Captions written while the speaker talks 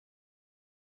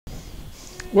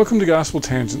Welcome to Gospel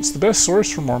Tangents, the best source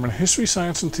for Mormon history,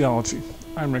 science, and theology.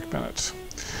 I'm Rick Bennett.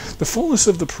 The fullness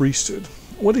of the priesthood.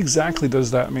 What exactly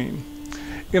does that mean?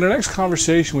 In our next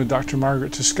conversation with Dr.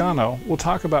 Margaret Toscano, we'll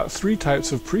talk about three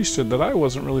types of priesthood that I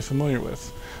wasn't really familiar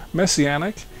with: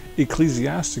 Messianic,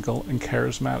 Ecclesiastical, and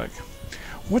Charismatic.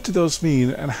 What do those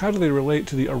mean, and how do they relate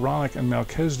to the Aaronic and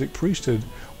Melchizedek priesthood,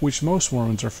 which most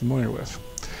Mormons are familiar with?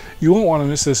 You won't want to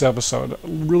miss this episode. I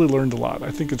really learned a lot.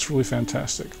 I think it's really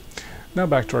fantastic. Now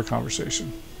back to our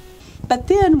conversation. But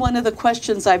then one of the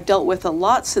questions I've dealt with a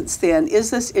lot since then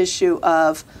is this issue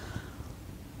of,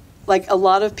 like, a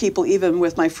lot of people, even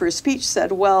with my first speech,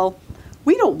 said, well,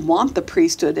 we don't want the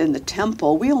priesthood in the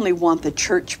temple. We only want the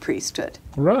church priesthood.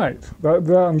 Right. I'm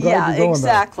glad you're going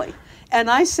exactly. there. And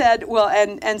I said, well,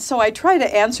 and so I try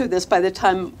to answer this by the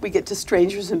time we get to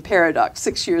Strangers in Paradox,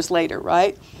 6 years later,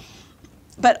 right?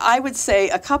 But I would say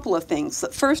a couple of things.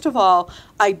 First of all,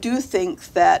 I do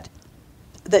think that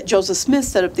Joseph Smith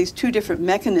set up these two different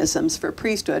mechanisms for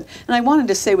priesthood. And I wanted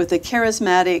to say with the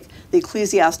charismatic, the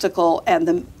ecclesiastical, and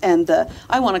the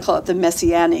I want to call it the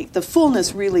messianic, the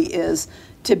fullness really is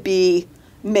to be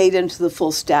made into the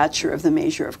full stature of the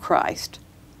measure of Christ.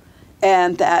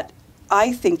 And that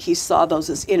I think he saw those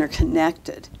as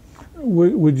interconnected.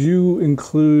 Would you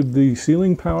include the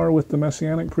sealing power with the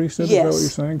Messianic priesthood? Yes. Is that what you're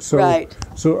saying? So, right.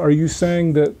 So are you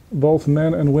saying that both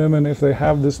men and women, if they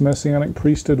have this Messianic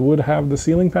priesthood, would have the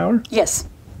sealing power? Yes.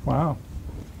 Wow.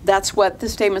 That's what the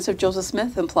statements of Joseph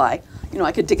Smith imply. You know,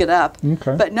 I could dig it up.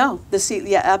 Okay. But no,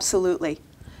 yeah, absolutely.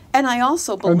 And I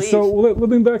also believe... And so let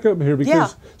me back up here,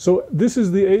 because so this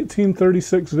is the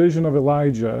 1836 vision of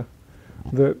Elijah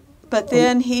that... But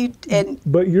then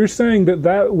But you're saying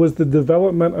that was the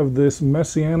development of this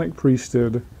Messianic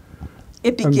priesthood.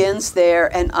 It begins there,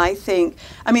 and I think,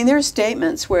 there are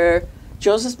statements where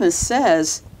Joseph Smith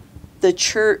says the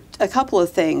church, a couple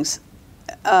of things,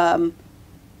 that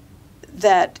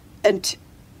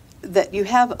you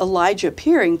have Elijah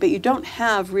appearing, but you don't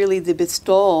have really the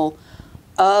bestowal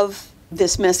of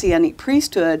this Messianic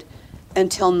priesthood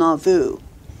until Nauvoo.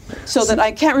 So that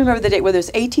I can't remember the date, whether it's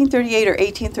 1838 or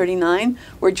 1839,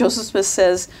 where Joseph Smith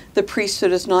says the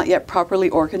priesthood is not yet properly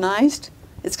organized.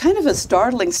 It's kind of a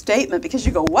startling statement, because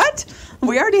you go, what?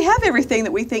 We already have everything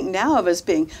that we think now of as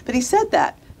being. But he said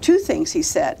that. Two things he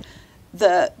said.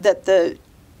 That the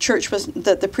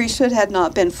priesthood had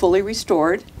not been fully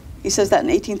restored. He says that in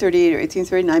 1838 or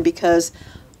 1839, because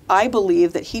I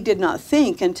believe that he did not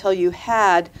think until you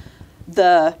had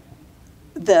the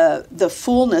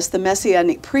fullness, the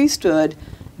Messianic priesthood,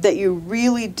 that you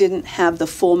really didn't have the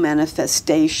full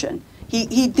manifestation.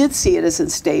 He did see it as in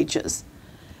stages.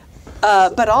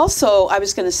 But also, I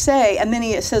was going to say, and then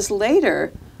he says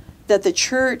later that the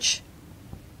church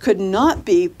could not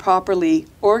be properly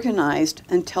organized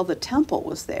until the temple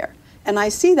was there. And I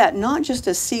see that not just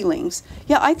as sealings.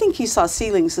 Yeah, I think he saw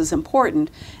sealings as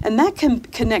important, and that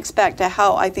connects back to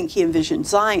how I think he envisioned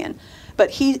Zion.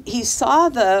 But he saw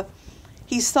the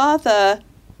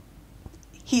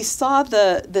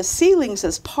sealings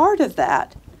as part of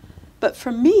that. But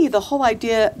for me, the whole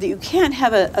idea that you can't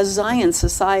have a Zion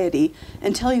society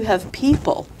until you have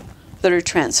people that are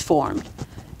transformed.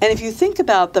 And if you think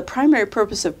about the primary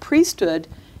purpose of priesthood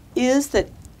is that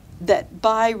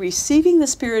by receiving the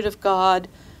Spirit of God,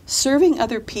 serving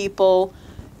other people,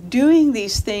 doing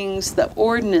these things, the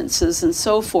ordinances and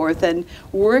so forth, and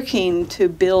working to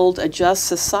build a just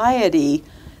society,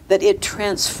 that it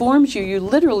transforms you. You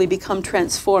literally become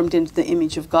transformed into the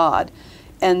image of God.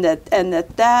 And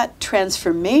that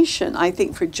transformation, I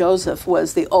think, for Joseph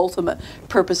was the ultimate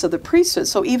purpose of the priesthood.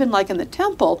 So even like in the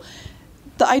temple,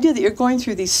 the idea that you're going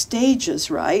through these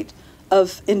stages, right,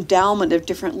 of endowment of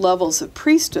different levels of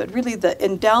priesthood, really the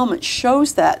endowment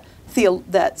shows that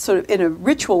sort of in a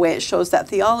ritual way, it shows that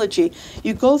theology.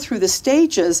 You go through the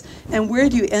stages, and where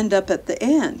do you end up at the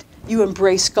end? You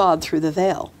embrace God through the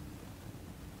veil.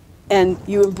 And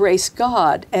you embrace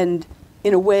God, and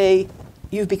in a way,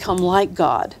 you've become like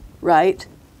God, right,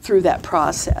 through that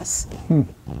process.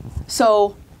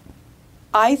 So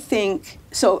I think,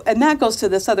 and that goes to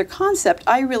this other concept.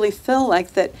 I really feel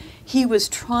like that he was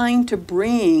trying to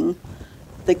bring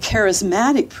the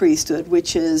charismatic priesthood,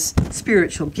 which is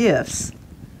spiritual gifts,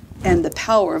 and the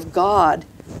power of God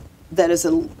that is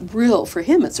for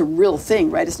him, it's a real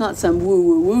thing, right? It's not some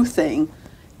woo-woo-woo thing.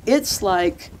 It's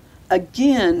like,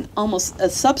 again, almost a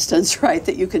substance, right,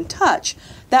 that you can touch.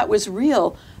 That was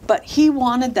real, but he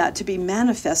wanted that to be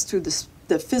manifest through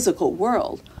the physical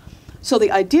world. So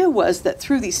the idea was that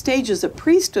through these stages of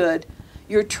priesthood,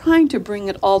 you're trying to bring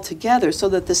it all together so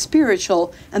that the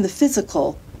spiritual and the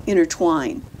physical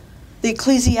intertwine. The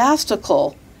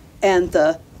ecclesiastical and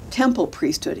the temple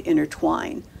priesthood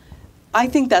intertwine. I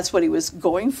think that's what he was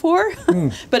going for,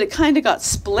 but it kind of got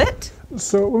split.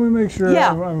 So let me make sure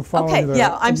I'm following okay, that.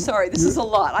 yeah, I'm sorry. This is a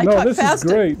lot. I no, talk this fast.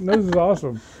 is great. This is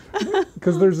awesome.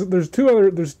 Because there's two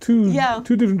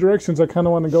different directions I kind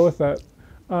of want to go with that.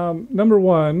 Number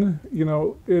one,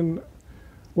 and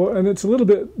it's a little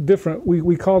bit different.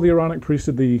 We call the Aaronic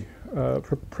priesthood the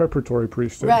preparatory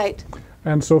priesthood. Right.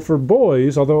 And so for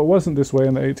boys, although it wasn't this way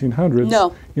in the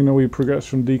 1800s, we progressed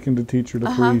from deacon to teacher to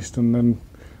priest, and then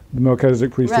the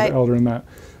Melchizedek priesthood, right. elder, and that.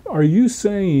 Are you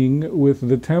saying with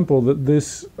the temple that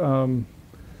this,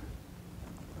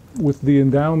 with the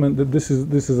endowment, that this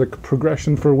is a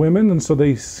progression for women, and so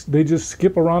they just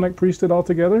skip Aaronic priesthood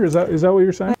altogether? Is that what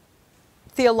you're saying?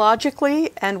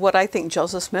 Theologically, and what I think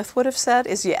Joseph Smith would have said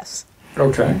is yes.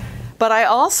 Okay. But I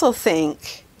also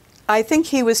think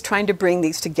he was trying to bring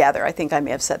these together. I think I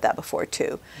may have said that before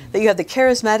too. That you have the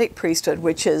charismatic priesthood,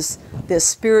 which is this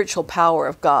spiritual power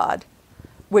of God,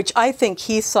 which I think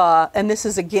he saw, and this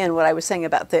is again what I was saying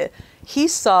about he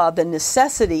saw the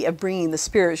necessity of bringing the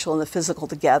spiritual and the physical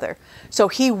together. So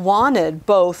he wanted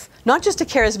both, not just a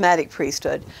charismatic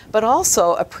priesthood, but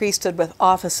also a priesthood with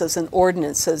offices and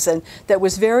ordinances, and that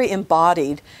was very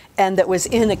embodied and that was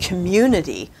in a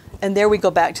community. And there we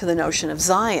go back to the notion of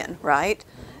Zion, right?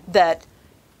 But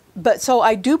so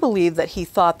I do believe that he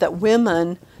thought that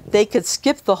women, they could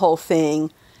skip the whole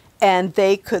thing and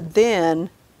they could then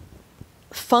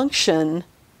function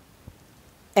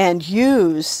and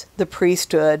use the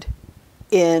priesthood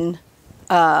in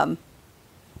any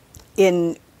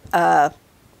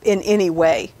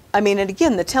way. I mean, and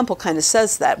again, the temple kind of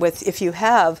says that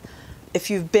if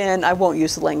you've been, I won't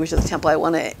use the language of the temple. I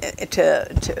want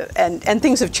and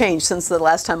things have changed since the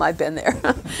last time I've been there.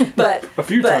 but a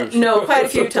few times. No, quite a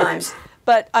few times.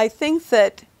 But I think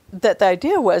that the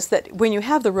idea was that when you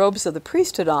have the robes of the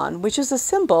priesthood on, which is a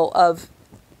symbol of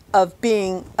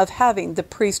having the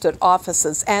priesthood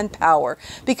offices and power,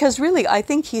 because really I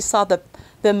think he saw the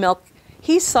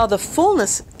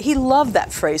fullness. He loved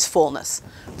that phrase, fullness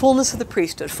of the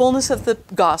priesthood, fullness of the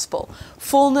gospel,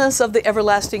 fullness of the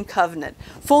everlasting covenant,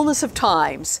 fullness of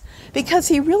times, because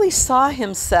he really saw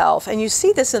himself, and you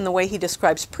see this in the way he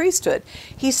describes priesthood.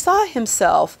 He saw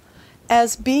himself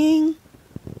as being,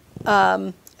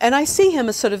 and I see him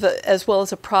as sort of as well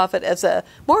as a prophet, as a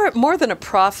more than a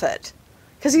prophet.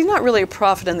 Because he's not really a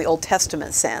prophet in the Old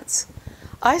Testament sense.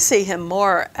 I see him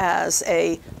more as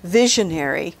a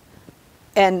visionary,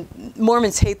 and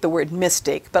Mormons hate the word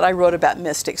mystic, but I wrote about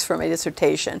mystics for my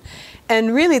dissertation.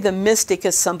 And really the mystic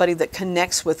is somebody that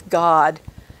connects with God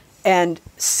and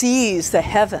sees the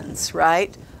heavens,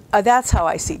 right? That's how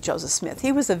I see Joseph Smith.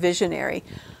 He was a visionary.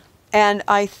 And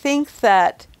I think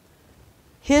that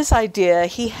his idea,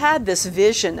 he had this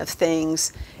vision of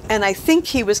things, and I think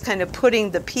he was kind of putting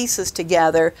the pieces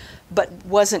together, but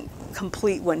wasn't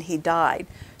complete when he died.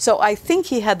 So I think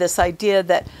he had this idea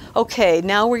that, okay,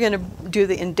 now we're going to do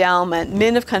the endowment.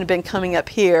 Men have kind of been coming up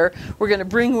here. We're going to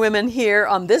bring women here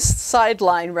on this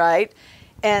sideline, right?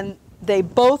 And they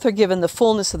both are given the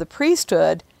fullness of the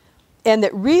priesthood, and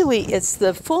that really it's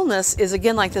the fullness is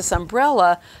again like this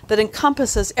umbrella that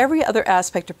encompasses every other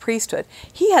aspect of priesthood.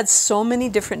 He had so many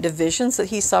different divisions that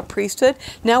he saw priesthood.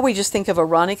 Now we just think of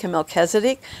Aaronic and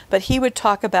Melchizedek, but he would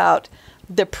talk about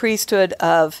the priesthood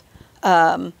of,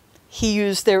 he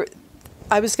used their,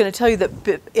 I was going to tell you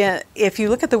that if you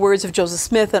look at the words of Joseph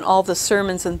Smith and all the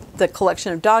sermons and the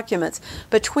collection of documents,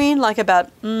 between like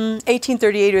about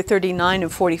 1838 or 39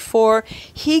 and 44,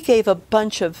 he gave a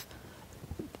bunch of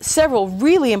several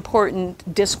really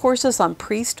important discourses on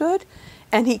priesthood,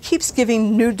 and he keeps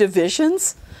giving new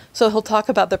divisions. So he'll talk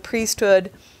about the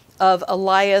priesthood of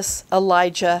Elias,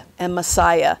 Elijah, and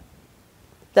Messiah.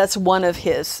 That's one of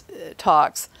his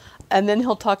talks. And then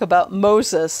he'll talk about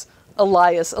Moses,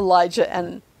 Elias, Elijah,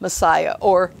 and Messiah,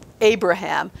 or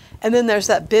Abraham. And then there's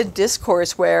that big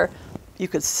discourse where you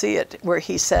could see it, where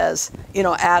he says,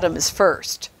 Adam is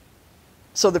first.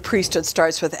 So the priesthood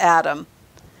starts with Adam.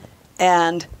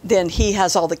 And then he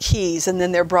has all the keys, and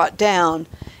then they're brought down,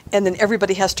 and then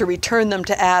everybody has to return them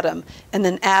to Adam, and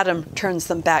then Adam turns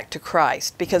them back to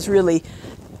Christ. Because really,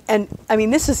 and I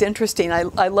mean, this is interesting. I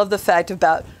love the fact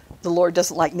about the Lord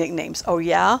doesn't like nicknames. Oh,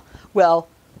 yeah? Well,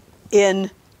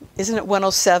 isn't it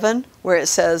 107, where it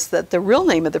says that the real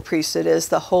name of the priesthood is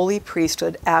the Holy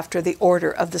Priesthood after the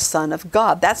order of the Son of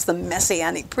God. That's the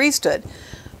Messianic priesthood.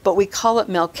 But we call it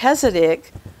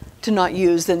Melchizedek to not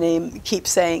use the name, keep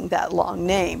saying that long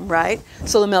name, right?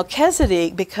 So the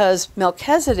Melchizedek, because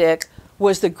Melchizedek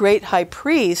was the great high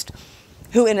priest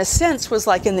who in a sense was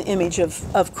like in the image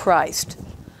of Christ.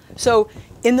 So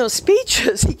in those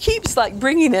speeches, he keeps like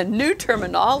bringing in new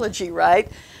terminology, right?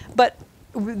 But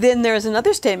then there's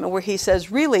another statement where he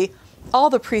says, really, all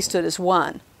the priesthood is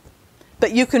one,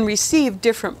 but you can receive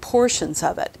different portions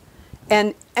of it.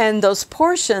 And those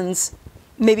portions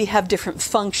maybe have different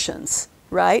functions,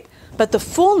 right? But the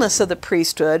fullness of the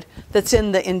priesthood that's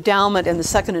in the endowment and the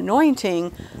second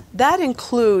anointing, that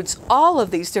includes all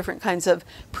of these different kinds of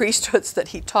priesthoods that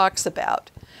he talks about.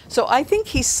 So I think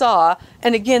he saw,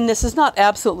 and again, this is not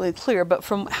absolutely clear, but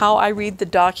from how I read the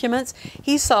documents,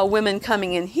 he saw women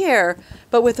coming in here,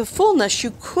 but with the fullness,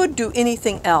 you could do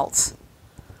anything else.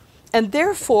 And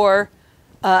therefore,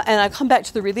 and I come back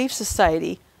to the Relief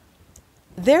Society,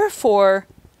 therefore,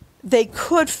 they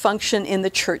could function in the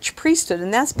church priesthood,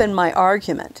 and that's been my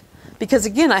argument. Because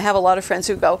again, I have a lot of friends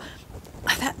who go,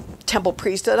 that temple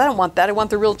priesthood, I don't want that, I want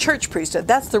the real church priesthood,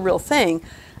 that's the real thing.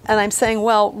 And I'm saying,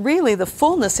 well, really, the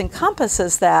fullness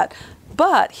encompasses that,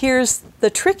 but here's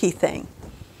the tricky thing.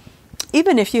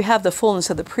 Even if you have the fullness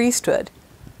of the priesthood,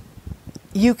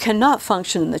 you cannot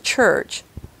function in the church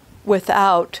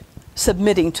without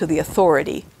submitting to the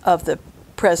authority of the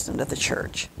president of the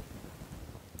church.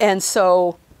 And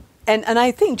so, and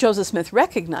I think Joseph Smith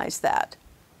recognized that,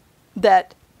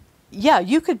 yeah,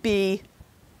 you could be,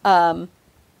 isn't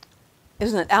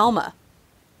it Alma,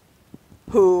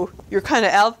 who you're kind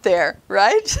of out there,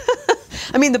 right?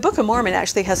 I mean, the Book of Mormon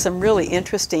actually has some really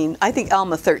interesting, I think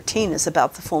Alma 13 is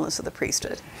about the fullness of the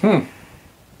priesthood.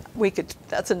 We could,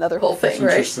 that's another whole thing,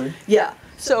 right? Interesting. Yeah.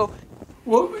 So,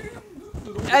 Well,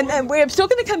 and we're still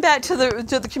going to come back to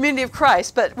the community of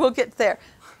Christ, but we'll get there.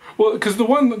 well, because the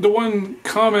one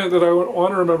comment that I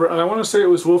want to remember, and I want to say it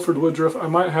was Wilford Woodruff. I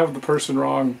might have the person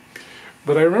wrong,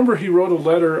 but I remember he wrote a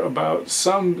letter about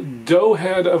some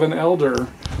doughhead of an elder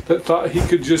that thought he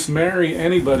could just marry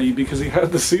anybody because he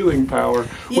had the sealing power,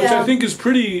 which I think is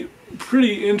pretty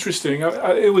interesting.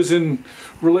 It was in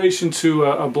relation to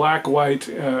a black-white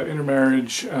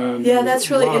intermarriage. Yeah, that's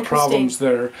really a lot of problems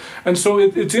there. And so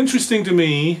it's interesting to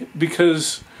me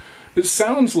because it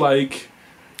sounds like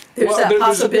There's that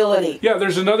possibility.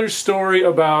 There's another story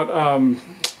about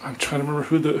I'm trying to remember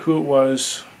who it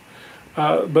was.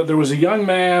 But there was a young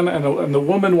man, and the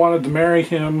woman wanted to marry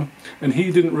him, and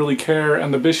he didn't really care.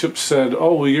 And the bishop said,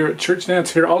 "Oh, well, you're at church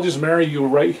dance here. I'll just marry you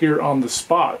right here on the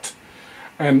spot."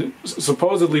 And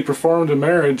supposedly performed a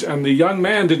marriage, and the young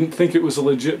man didn't think it was a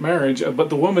legit marriage, but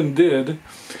the woman did.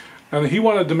 And he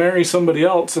wanted to marry somebody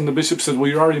else, and the bishop said, "Well,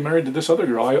 you're already married to this other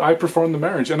girl. I performed the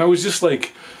marriage." And I was just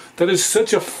like, that is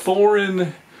such a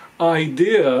foreign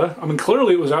idea. I mean,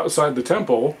 clearly it was outside the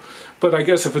temple. But I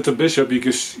guess if it's a bishop, you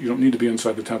don't need to be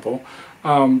inside the temple.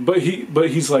 But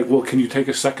he's like, well, can you take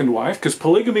a second wife? Because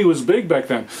polygamy was big back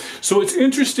then. So it's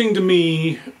interesting to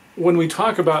me when we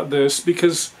talk about this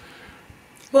because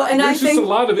there's just a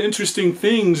lot of interesting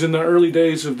things in the early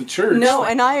days of the church. No,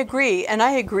 and I agree. And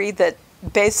I agree that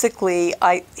basically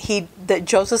that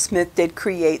Joseph Smith did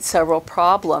create several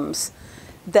problems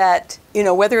that,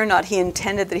 whether or not he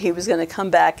intended that he was going to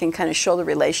come back and kind of show the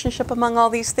relationship among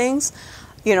all these things,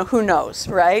 who knows,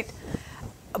 right?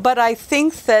 But I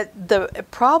think that the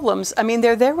problems, I mean,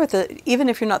 they're there with even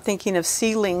if you're not thinking of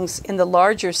sealings in the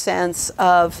larger sense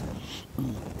of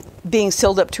being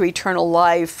sealed up to eternal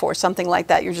life or something like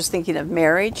that, you're just thinking of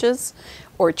marriages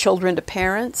or children to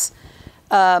parents.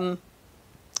 It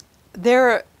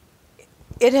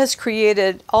has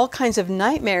created all kinds of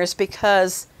nightmares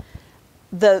because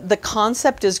the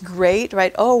concept is great,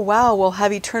 right? Oh, wow, we'll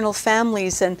have eternal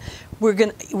families and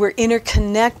we're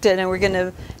interconnected and we're going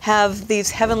to have these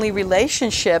heavenly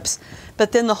relationships.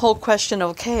 But then the whole question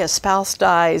of, okay, a spouse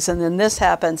dies and then this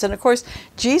happens. And of course,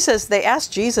 they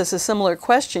asked Jesus a similar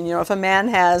question. If a man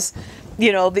has,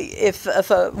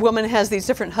 if a woman has these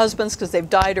different husbands because they've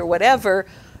died or whatever,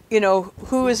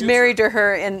 who is married to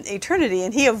her in eternity?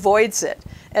 And he avoids it.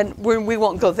 And we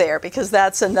won't go there because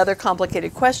that's another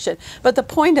complicated question. But the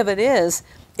point of it is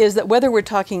that whether we're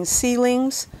talking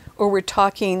sealings or we're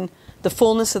talking the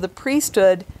fullness of the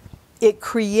priesthood, it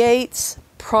creates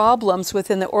problems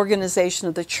within the organization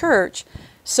of the church.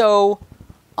 So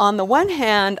on the one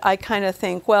hand, I kind of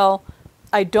think, well,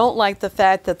 I don't like the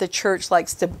fact that the church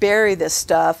likes to bury this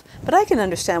stuff, but I can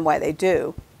understand why they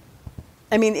do.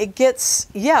 I mean,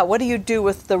 what do you do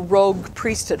with the rogue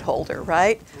priesthood holder,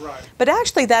 right? Right. But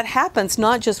actually that happens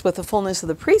not just with the fullness of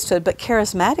the priesthood, but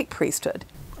charismatic priesthood.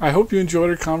 I hope you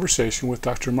enjoyed our conversation with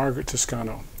Dr. Margaret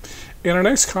Toscano. In our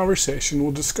next conversation,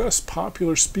 we'll discuss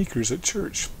popular speakers at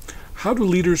church. How do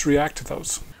leaders react to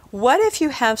those? What if you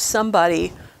have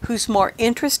somebody who's more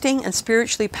interesting and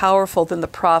spiritually powerful than the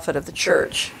prophet of the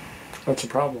church? That's a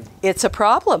problem. It's a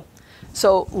problem.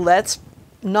 So let's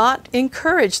not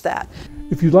encourage that.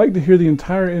 If you'd like to hear the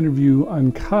entire interview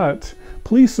uncut,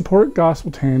 please support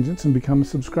Gospel Tangents and become a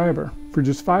subscriber. For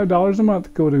just $5 a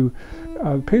month, go to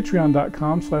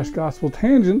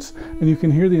patreon.com/gospeltangents and you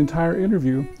can hear the entire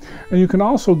interview. And you can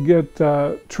also get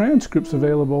transcripts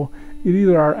available at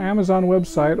either our Amazon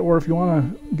website, or if you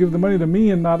want to give the money to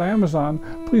me and not Amazon,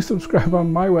 please subscribe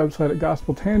on my website at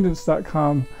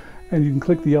gospeltangents.com and you can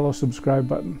click the yellow subscribe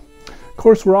button. Of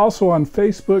course, we're also on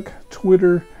Facebook,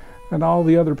 Twitter, and all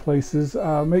the other places.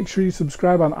 Make sure you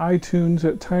subscribe on iTunes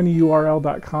at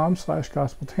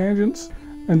tinyurl.com/gospeltangents.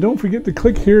 And don't forget to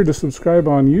click here to subscribe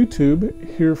on YouTube,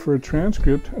 here for a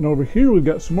transcript, and over here we've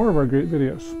got some more of our great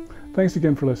videos. Thanks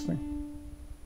again for listening.